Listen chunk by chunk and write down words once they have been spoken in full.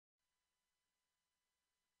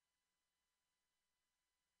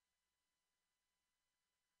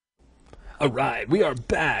Alright, we are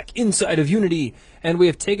back inside of Unity, and we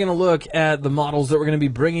have taken a look at the models that we're going to be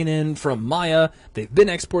bringing in from Maya. They've been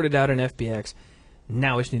exported out in FBX.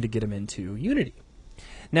 Now we just need to get them into Unity.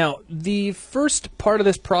 Now, the first part of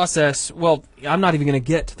this process, well, I'm not even going to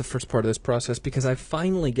get to the first part of this process because I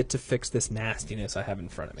finally get to fix this nastiness I have in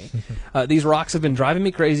front of me. These rocks have been driving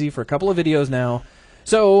me crazy for a couple of videos now,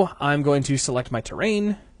 so I'm going to select my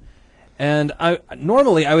terrain. And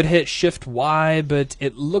normally I would hit Shift Y, but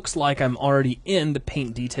it looks like I'm already in the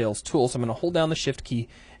Paint Details tool, so I'm going to hold down the Shift key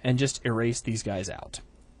and just erase these guys out.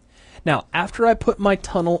 Now, after I put my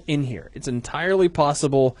tunnel in here, it's entirely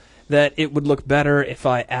possible that it would look better if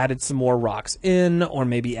I added some more rocks in, or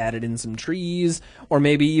maybe added in some trees, or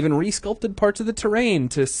maybe even resculpted parts of the terrain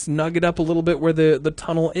to snug it up a little bit where the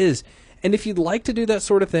tunnel is. And if you'd like to do that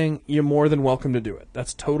sort of thing, you're more than welcome to do it.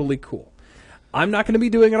 That's totally cool. I'm not going to be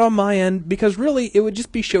doing it on my end because really it would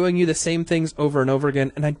just be showing you the same things over and over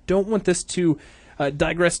again, and I don't want this to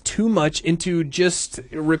digress too much into just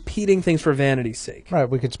repeating things for vanity's sake. Right,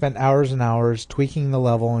 we could spend hours and hours tweaking the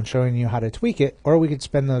level and showing you how to tweak it, or we could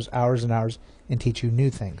spend those hours and hours and teach you new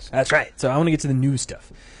things. That's right. So I want to get to the new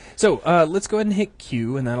stuff. So let's go ahead and hit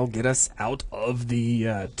Q, and that'll get us out of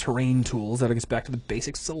the terrain tools. That'll get us back to the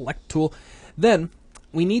basic select tool. Then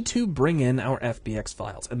we need to bring in our FBX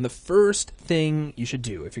files. And the first thing you should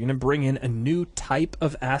do, if you're going to bring in a new type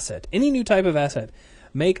of asset, any new type of asset,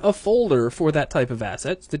 make a folder for that type of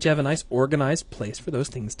asset so that you have a nice organized place for those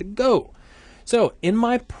things to go. So in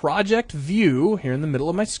my project view, here in the middle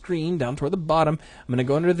of my screen, down toward the bottom, I'm going to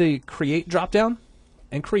go under the Create dropdown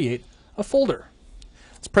and create a folder.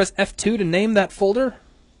 Let's press F2 to name that folder.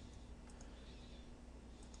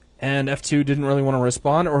 And F2 didn't really want to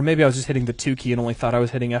respond, or maybe I was just hitting the 2 key and only thought I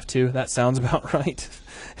was hitting F2. That sounds about right.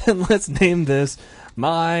 And let's name this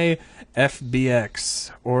My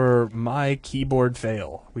FBX, or My Keyboard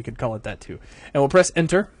Fail. We could call it that too. And we'll press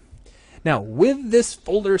Enter. Now, with this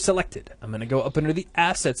folder selected, I'm going to go up under the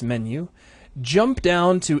Assets menu, jump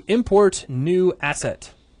down to Import New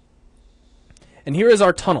Asset. And here is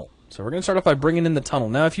our tunnel. So we're going to start off by bringing in the tunnel.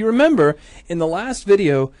 Now, if you remember, in the last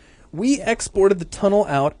video, we exported the tunnel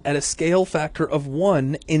out at a scale factor of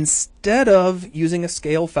 1 instead of using a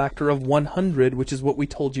scale factor of 100, which is what we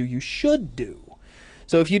told you you should do.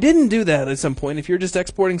 So if you didn't do that at some point, if you're just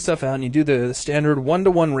exporting stuff out and you do the standard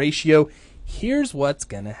 1-to-1 ratio, here's what's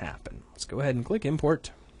going to happen. Let's go ahead and click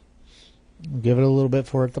Import. Give it a little bit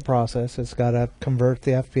for it to process. It's got to convert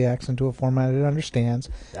the FBX into a format it understands.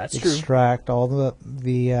 That's true. Extract all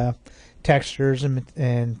the textures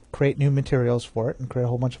and create new materials for it and create a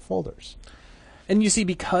whole bunch of folders. And you see,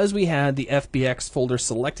 because we had the FBX folder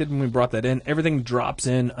selected when we brought that in, everything drops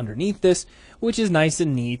in underneath this, which is nice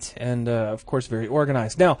and neat and, of course, very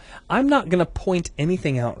organized. Now, I'm not going to point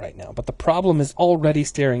anything out right now, but the problem is already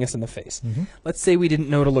staring us in the face. Let's say we didn't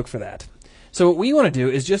know to look for that. So what we want to do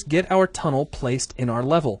is just get our tunnel placed in our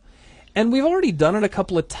level. And we've already done it a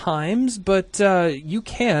couple of times, but you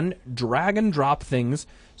can drag and drop things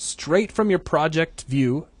straight from your project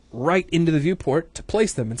view right into the viewport to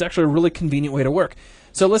place them. It's actually a really convenient way to work.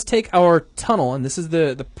 So let's take our tunnel, and this is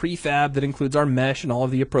the prefab that includes our mesh and all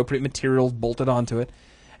of the appropriate materials bolted onto it.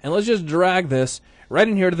 And let's just drag this right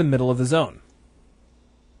in here to the middle of the zone.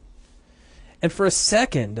 And for a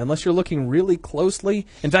second, unless you're looking really closely,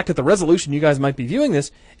 in fact, at the resolution you guys might be viewing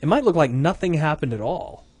this, it might look like nothing happened at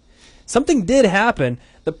all. Something did happen.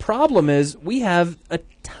 The problem is we have a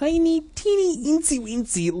tiny, teeny,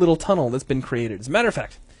 eensy-weensy little tunnel that's been created. As a matter of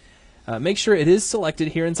fact, make sure it is selected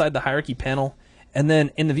here inside the hierarchy panel, and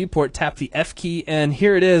then in the viewport, tap the F key, and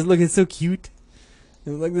here it is. Look, it's so cute.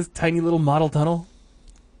 It's like this tiny little model tunnel.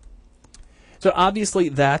 So obviously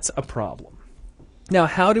that's a problem. Now,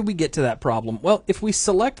 how did we get to that problem? Well, if we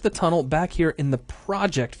select the tunnel back here in the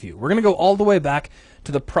project view, we're going to go all the way back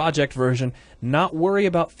to the project version, not worry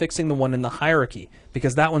about fixing the one in the hierarchy,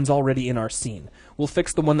 because that one's already in our scene. We'll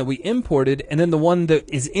fix the one that we imported, and then the one that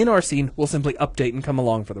is in our scene will simply update and come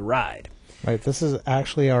along for the ride. Right, this is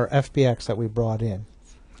actually our FBX that we brought in.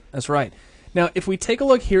 That's right. Now, if we take a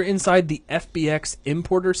look here inside the FBX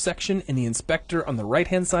importer section in the inspector on the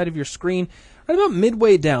right-hand side of your screen, right about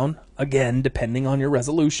midway down, again, depending on your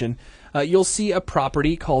resolution, you'll see a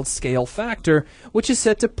property called scale factor, which is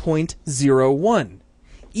set to 0.01.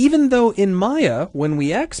 Even though in Maya, when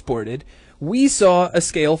we exported, we saw a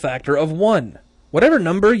scale factor of 1. Whatever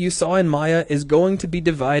number you saw in Maya is going to be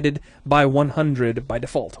divided by 100 by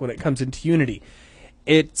default when it comes into Unity.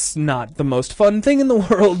 It's not the most fun thing in the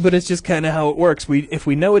world, but it's just kind of how it works. If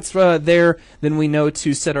we know it's there, then we know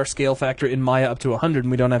to set our scale factor in Maya up to 100,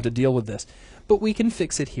 and we don't have to deal with this. But we can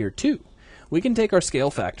fix it here too. we can take our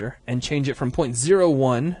scale factor and change it from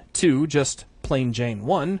 0.01 to just plain Jane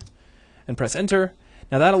 1 and press enter.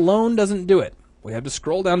 Now that alone doesn't do it. We have to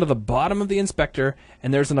scroll down to the bottom of the inspector,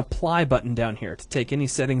 and there's an apply button down here to take any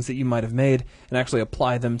settings that you might have made and actually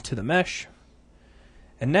apply them to the mesh.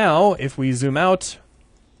 And now, if we zoom out,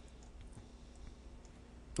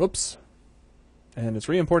 whoops, and it's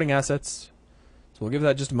re-importing assets, so we'll give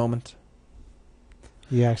that just a moment.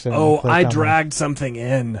 You accidentally clicked I on dragged something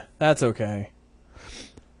in. That's okay.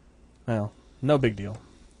 Well, no big deal.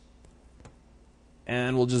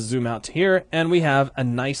 And we'll just zoom out to here, and we have a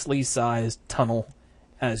nicely sized tunnel,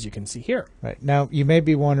 as you can see here. Right. Now, you may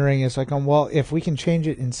be wondering, it's like, well, if we can change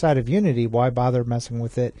it inside of Unity, why bother messing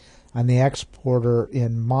with it on the exporter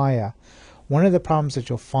in Maya? One of the problems that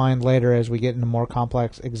you'll find later as we get into more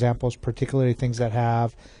complex examples, particularly things that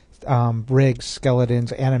have rigs,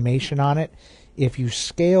 skeletons, animation on it, if you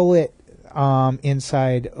scale it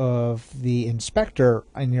inside of the inspector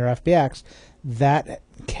in your FBX, that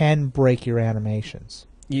can break your animations.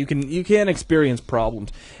 You can experience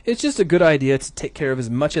problems. It's just a good idea to take care of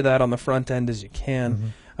as much of that on the front end as you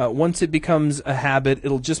can. Mm-hmm. Once it becomes a habit,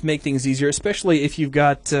 it'll just make things easier, especially if you've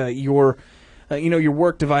got your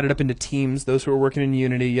work divided up into teams. Those who are working in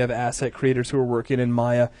Unity, you have asset creators who are working in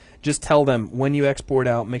Maya. Just tell them when you export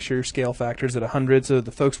out, make sure your scale factor is at 100 so that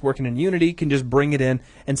the folks working in Unity can just bring it in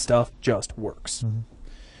and stuff just works. Mm-hmm.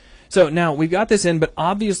 So now we've got this in, but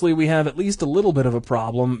obviously we have at least a little bit of a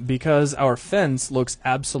problem because our fence looks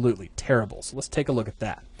absolutely terrible. So let's take a look at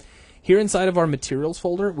that. Here inside of our materials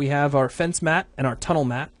folder, we have our fence mat and our tunnel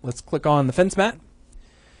mat. Let's click on the fence mat.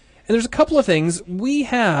 And there's a couple of things. We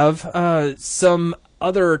have some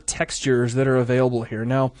other textures that are available here.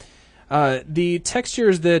 Now, the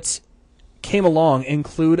textures that came along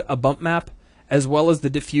include a bump map as well as the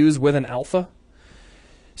diffuse with an alpha.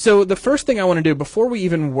 So the first thing I want to do before we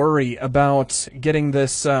even worry about getting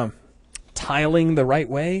this tiling the right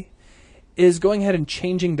way is going ahead and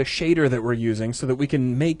changing the shader that we're using so that we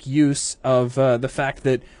can make use of the fact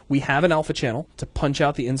that we have an alpha channel to punch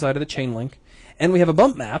out the inside of the chain link, and we have a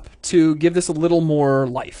bump map to give this a little more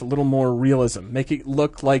life, a little more realism, make it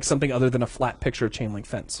look like something other than a flat picture chain link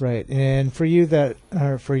fence. Right, and for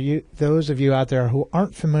those of you out there who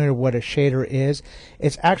aren't familiar with what a shader is,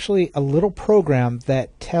 it's actually a little program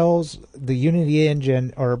that tells the Unity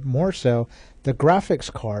engine, or more so, the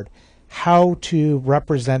graphics card, how to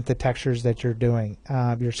represent the textures that you're doing,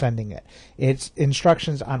 you're sending it. It's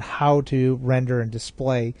instructions on how to render and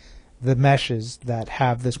display the meshes that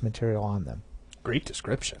have this material on them. Great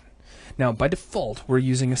description. Now, by default, we're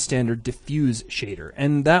using a standard diffuse shader,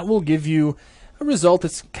 and that will give you a result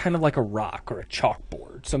that's kind of like a rock or a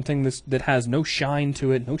chalkboard, something that has no shine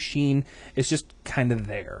to it, no sheen. It's just kind of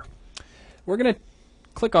there. We're going to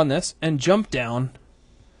click on this and jump down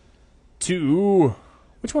to...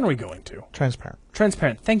 Which one are we going to? Transparent.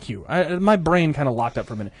 Transparent. Thank you. My brain kind of locked up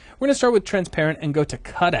for a minute. We're going to start with transparent and go to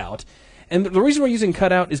cutout. And the reason we're using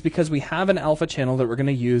cutout is because we have an alpha channel that we're going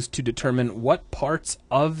to use to determine what parts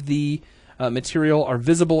of the material are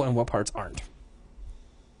visible and what parts aren't.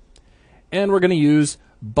 And we're going to use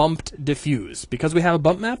bumped diffuse because we have a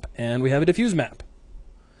bump map and we have a diffuse map.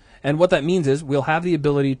 And what that means is we'll have the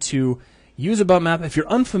ability to use a bump map. If you're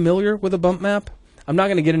unfamiliar with a bump map, I'm not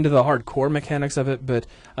going to get into the hardcore mechanics of it, but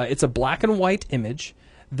it's a black and white image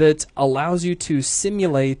that allows you to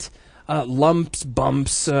simulate lumps,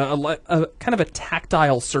 bumps, kind of a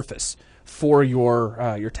tactile surface for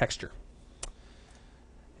your texture.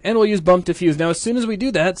 And we'll use bump diffuse. Now, as soon as we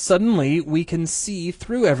do that, suddenly we can see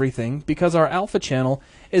through everything because our alpha channel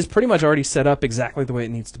is pretty much already set up exactly the way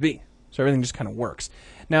it needs to be. So everything just kind of works.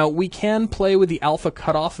 Now, we can play with the alpha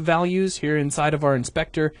cutoff values here inside of our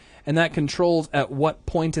inspector, and that controls at what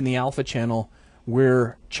point in the alpha channel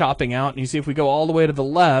we're chopping out. And you see if we go all the way to the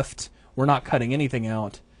left, we're not cutting anything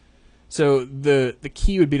out. So the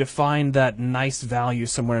key would be to find that nice value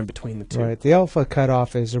somewhere in between the two. Right. The alpha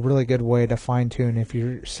cutoff is a really good way to fine-tune if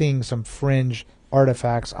you're seeing some fringe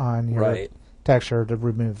artifacts on your texture to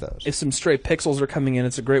remove those. If some stray pixels are coming in,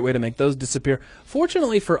 it's a great way to make those disappear.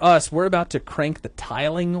 Fortunately for us, we're about to crank the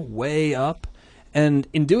tiling way up. And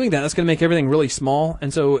in doing that, that's going to make everything really small.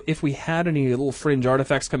 And so if we had any little fringe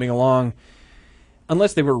artifacts coming along,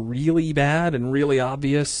 unless they were really bad and really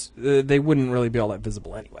obvious, they wouldn't really be all that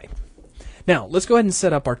visible anyway. Now, let's go ahead and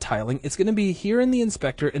set up our tiling. It's going to be here in the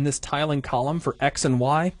inspector in this tiling column for X and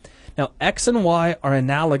Y. Now, X and Y are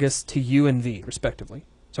analogous to U and V, respectively.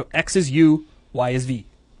 So X is U, Y is V.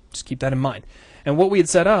 Just keep that in mind. And what we had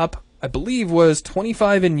set up, I believe, was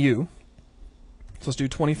 25 in U. So let's do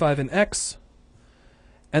 25 in X.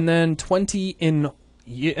 And then 20 in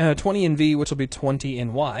V, which will be 20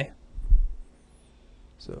 in Y.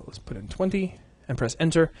 So let's put in 20 and press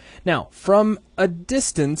enter. Now, from a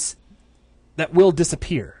distance, that will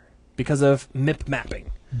disappear because of MIP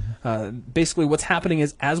mapping. Basically, what's happening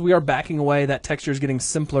is as we are backing away, that texture is getting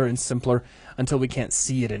simpler and simpler until we can't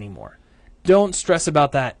see it anymore. Don't stress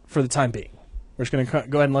about that for the time being. We're just going to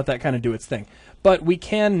go ahead and let that kind of do its thing. But we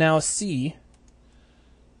can now see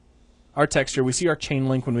our texture. We see our chain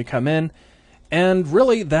link when we come in. And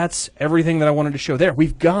really, that's everything that I wanted to show there.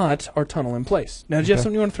 We've got our tunnel in place. Now, did you have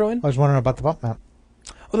something you want to throw in? I was wondering about the bump map.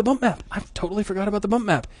 Oh, the bump map. I totally forgot about the bump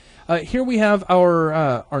map. Here we have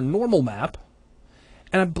our normal map.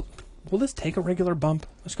 And will this take a regular bump?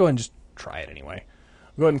 Let's go ahead and just try it anyway.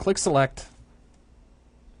 Go ahead and click select.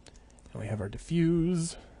 And we have our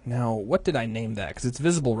diffuse. Now, what did I name that? Because it's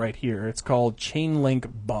visible right here. It's called chain link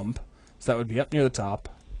bump. So that would be up near the top.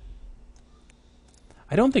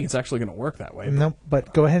 I don't think it's actually going to work that way. Nope,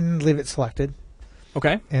 but go ahead and leave it selected.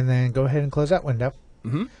 Okay. And then go ahead and close that window.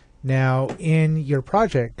 Mm-hmm. Now, in your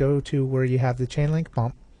project, go to where you have the chain link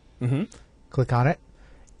bump. Mm-hmm. Click on it.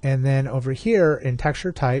 And then over here in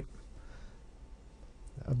texture type,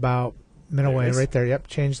 about middle way right there, yep,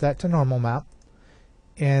 change that to normal map.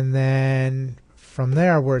 And then from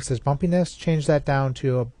there, where it says bumpiness, change that down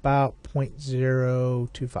to about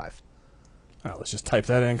 0.025. All right, let's just type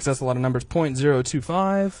that in because that's a lot of numbers.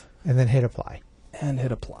 0.025. And then hit apply. And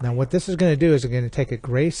hit apply. Now what this is going to do is it's going to take a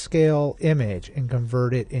grayscale image and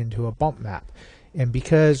convert it into a bump map. And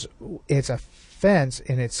because it's a fence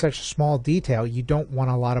and it's such a small detail, you don't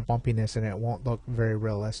want a lot of bumpiness and it won't look very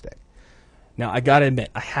realistic. Now, I got to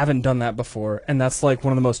admit, I haven't done that before, and that's like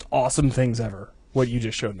one of the most awesome things ever, what you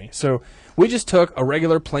just showed me. So we just took a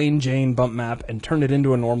regular plain Jane bump map and turned it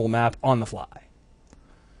into a normal map on the fly.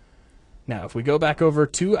 Now, if we go back over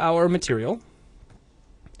to our material,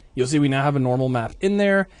 you'll see we now have a normal map in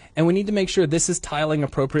there, and we need to make sure this is tiling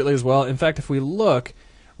appropriately as well. In fact, if we look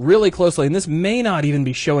really closely, and this may not even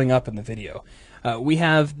be showing up in the video, we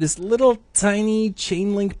have this little tiny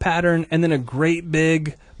chain link pattern and then a great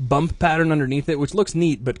big bump pattern underneath it, which looks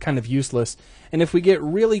neat but kind of useless. And if we get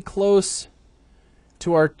really close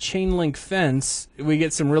to our chain link fence, we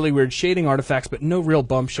get some really weird shading artifacts, but no real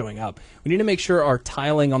bump showing up. We need to make sure our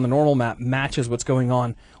tiling on the normal map matches what's going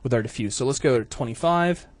on with our diffuse. So let's go to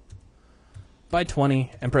 25 by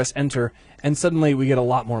 20 and press enter, and suddenly we get a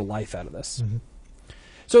lot more life out of this. Mm-hmm.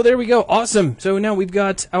 So there we go. Awesome. So now we've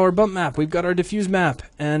got our bump map, we've got our diffuse map,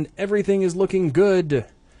 and everything is looking good,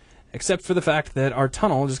 except for the fact that our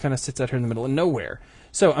tunnel just kind of sits out here in the middle of nowhere.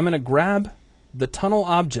 So I'm going to grab the tunnel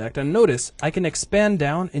object, and notice I can expand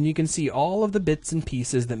down, and you can see all of the bits and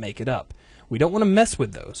pieces that make it up. We don't want to mess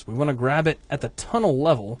with those. We want to grab it at the tunnel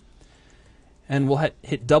level, and we'll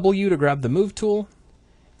hit W to grab the move tool,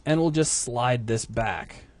 and we'll just slide this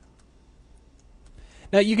back.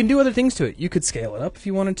 Now, you can do other things to it. You could scale it up if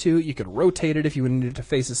you wanted to. You could rotate it if you needed it to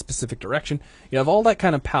face a specific direction. You have all that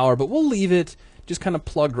kind of power, but we'll leave it just kind of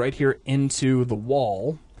plugged right here into the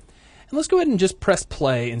wall. And let's go ahead and just press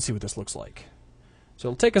play and see what this looks like. So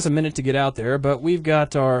it'll take us a minute to get out there, but we've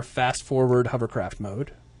got our fast-forward hovercraft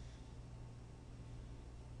mode.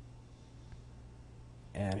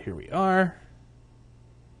 And here we are.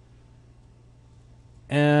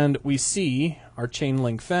 And we see our chain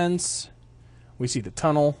link fence. We see the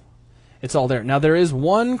tunnel. It's all there. Now, there is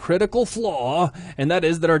one critical flaw, and that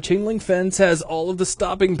is that our chain link fence has all of the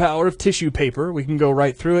stopping power of tissue paper. We can go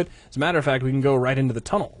right through it. As a matter of fact, we can go right into the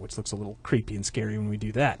tunnel, which looks a little creepy and scary when we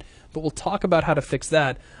do that. But we'll talk about how to fix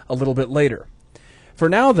that a little bit later. For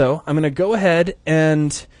now, though, I'm going to go ahead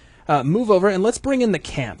and move over, and let's bring in the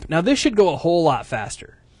camp. Now, this should go a whole lot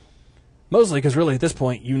faster. Mostly because really at this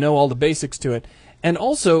point, you know all the basics to it. And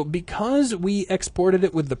also, because we exported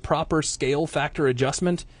it with the proper scale factor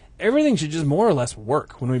adjustment, everything should just more or less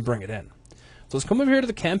work when we bring it in. So let's come over here to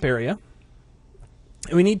the camp area.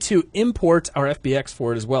 And we need to import our FBX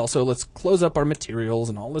for it as well. So let's close up our materials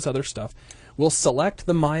and all this other stuff. We'll select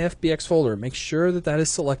the My FBX folder. Make sure that that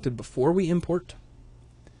is selected before we import.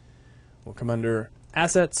 We'll come under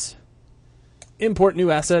Assets, Import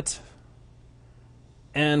New Asset,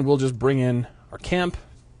 and we'll just bring in our camp.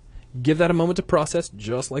 Give that a moment to process,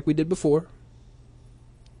 just like we did before.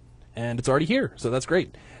 And it's already here, so that's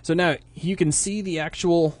great. So now you can see the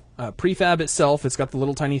actual prefab itself. It's got the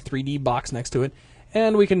little tiny 3D box next to it.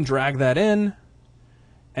 And we can drag that in,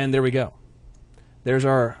 and there we go. There's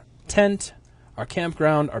our tent, our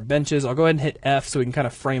campground, our benches. I'll go ahead and hit F so we can kind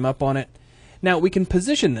of frame up on it. Now we can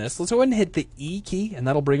position this. Let's go ahead and hit the E key, and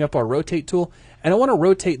that'll bring up our rotate tool. And I want to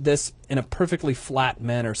rotate this in a perfectly flat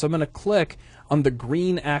manner. So I'm going to click on the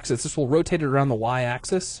green axis. This will rotate it around the Y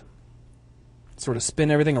axis. Sort of spin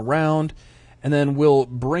everything around. and then we'll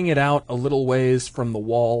bring it out a little ways from the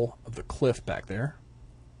wall of the cliff back there.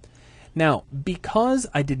 Now, because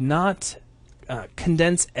I did not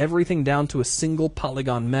condense everything down to a single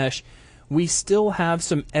polygon mesh, we still have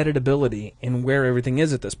some editability in where everything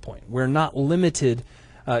is at this point. We're not limited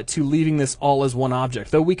to leaving this all as one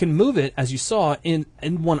object, though we can move it, as you saw, in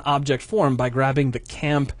one object form by grabbing the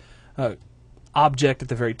camp object at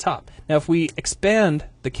the very top. Now, if we expand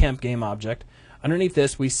the camp game object, underneath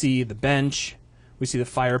this we see the bench, we see the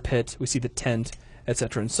fire pit, we see the tent,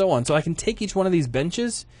 etc., and so on. So I can take each one of these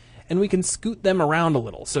benches and we can scoot them around a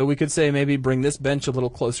little. So we could say maybe bring this bench a little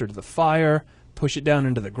closer to the fire, push it down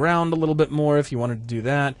into the ground a little bit more if you wanted to do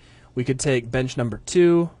that. We could take bench number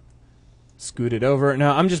 2, scoot it over.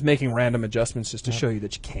 Now, I'm just making random adjustments just to show you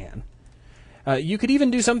that you can. You could even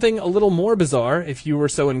do something a little more bizarre if you were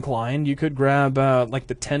so inclined. You could grab, like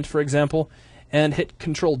the tent, for example, and hit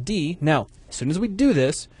Control D. Now, as soon as we do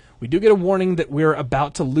this, we do get a warning that we're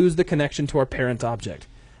about to lose the connection to our parent object.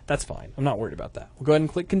 That's fine. I'm not worried about that. We'll go ahead and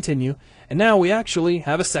click Continue. And now we actually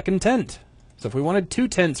have a second tent. So if we wanted 2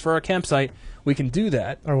 tents for our campsite, we can do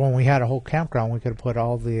that. Or when we had a whole campground, we could have put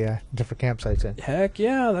all the different campsites in. Heck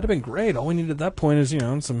yeah, that'd have been great. All we needed at that point is,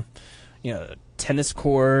 some, tennis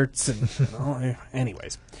courts and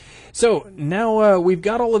anyways. So now we've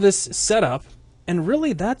got all of this set up, and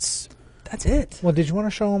really that's it. Well, did you want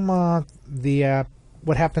to show them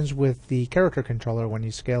what happens with the character controller when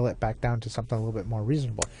you scale it back down to something a little bit more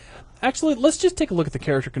reasonable? Actually, let's just take a look at the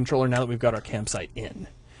character controller now that we've got our campsite in.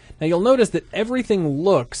 Now you'll notice that everything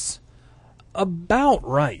looks about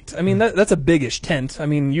right. I mean, that's a biggish tent. I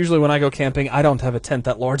mean, usually when I go camping, I don't have a tent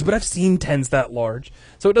that large, but I've seen tents that large,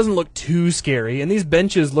 so it doesn't look too scary. And these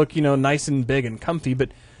benches look, nice and big and comfy, but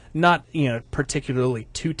not, particularly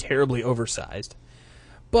too terribly oversized.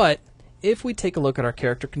 But if we take a look at our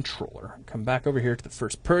character controller, come back over here to the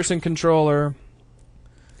first-person controller.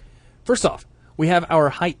 First off, we have our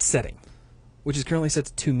height setting, which is currently set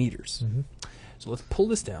to 2 meters. Mm-hmm. So let's pull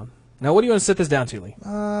this down. Now, what do you want to set this down to, Lee?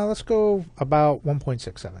 Let's go about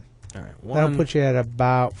 1.67. All right. That'll put you at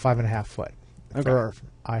about 5.5 foot for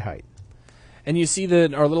eye height. And you see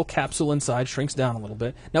that our little capsule inside shrinks down a little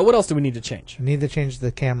bit. Now, what else do we need to change? We need to change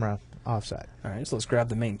the camera offset. All right, so let's grab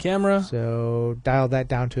the main camera. So dial that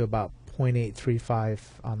down to about 0.835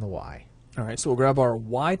 on the Y. All right, so we'll grab our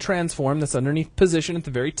Y transform that's underneath position at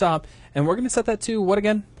the very top, and we're going to set that to what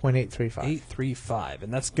again? 0.835. 835,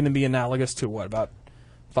 and that's going to be analogous to what, about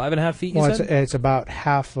 5.5 feet, you well, said? it's about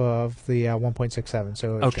half of the 1.67,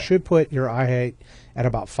 so it should put your eye height at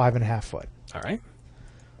about 5.5 foot. All right.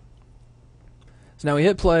 So now we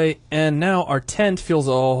hit play, and now our tent feels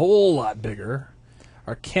a whole lot bigger.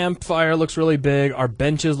 Our campfire looks really big. Our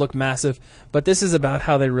benches look massive. But this is about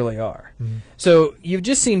how they really are. Mm-hmm. So you've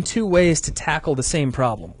just seen 2 ways to tackle the same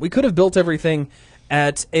problem. We could have built everything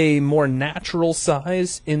at a more natural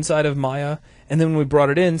size inside of Maya, and then when we brought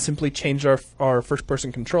it in, simply changed our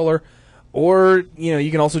first-person controller. Or, you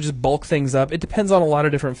can also just bulk things up. It depends on a lot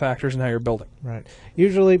of different factors and how you're building. Right.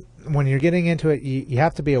 Usually, when you're getting into it, you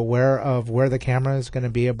have to be aware of where the camera is going to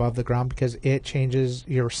be above the ground because it changes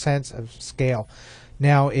your sense of scale.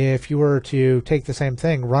 Now, if you were to take the same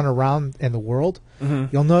thing, run around in the world,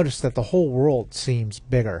 you'll notice that the whole world seems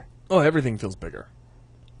bigger. Oh, everything feels bigger.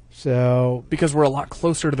 So because we're a lot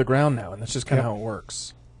closer to the ground now, and that's just kind of how it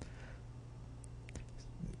works.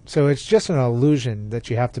 So it's just an illusion that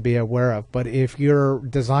you have to be aware of. But if you're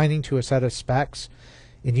designing to a set of specs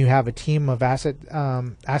and you have a team of asset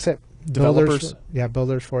developers,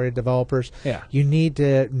 builders for you, developers, yeah, you need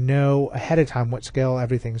to know ahead of time what scale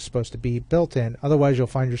everything's supposed to be built in. Otherwise, you'll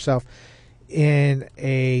find yourself in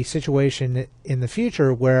a situation in the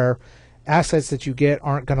future where assets that you get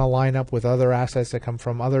aren't going to line up with other assets that come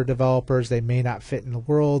from other developers. They may not fit in the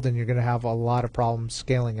world, and you're going to have a lot of problems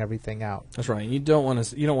scaling everything out. That's right. You don't want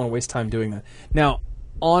to waste time doing that. Now,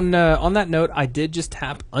 on that note, I did just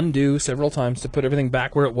tap undo several times to put everything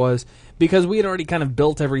back where it was because we had already kind of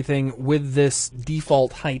built everything with this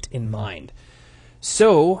default height in mind.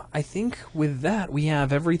 So I think with that, we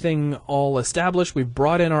have everything all established. We've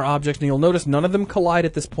brought in our objects, and you'll notice none of them collide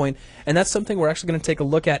at this point, and that's something we're actually going to take a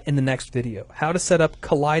look at in the next video, how to set up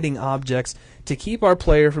colliding objects to keep our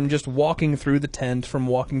player from just walking through the tent, from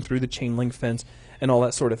walking through the chain link fence, and all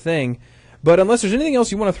that sort of thing. But unless there's anything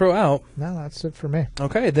else you want to throw out... No, that's it for me.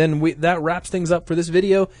 Okay, then that wraps things up for this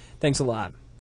video. Thanks a lot.